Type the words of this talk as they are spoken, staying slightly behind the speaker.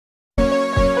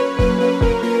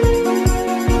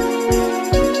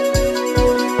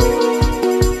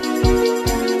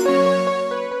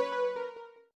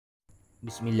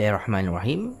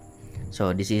Bismillahirrahmanirrahim.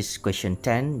 So this is question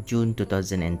 10, June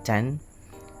 2010,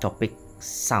 topic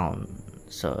sound.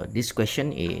 So this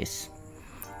question is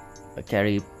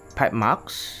carry 5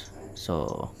 marks.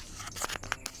 So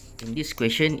in this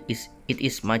question it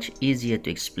is much easier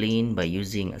to explain by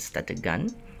using a starter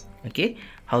gun. Okay,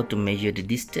 how to measure the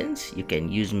distance? You can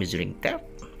use measuring tape.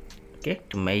 Okay,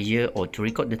 to measure or to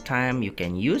record the time, you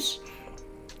can use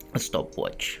a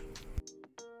stopwatch.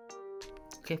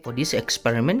 Okay, for this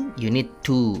experiment you need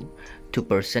two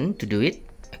person to do it.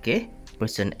 Okay,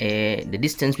 person A, the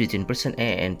distance between person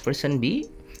A and person B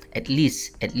at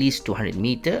least 200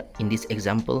 meter. In this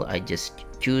example I just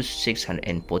choose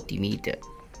 640 meter.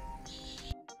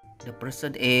 The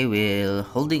person A will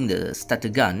holding the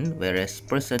starter gun, whereas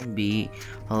person B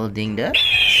holding the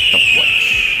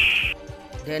stopwatch.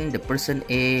 Then the person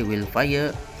A will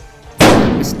fire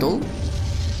the pistol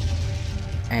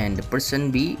and the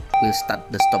person B will start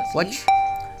the stopwatch.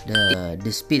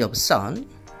 The speed of sound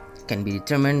can be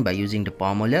determined by using the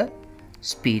formula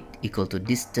speed equal to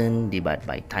distance divided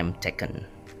by time taken.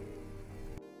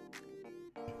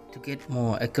 To get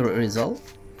more accurate result,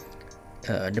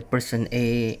 the person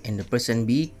A and the person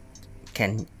B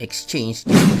can exchange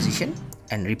this position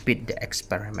and repeat the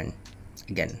experiment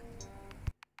again.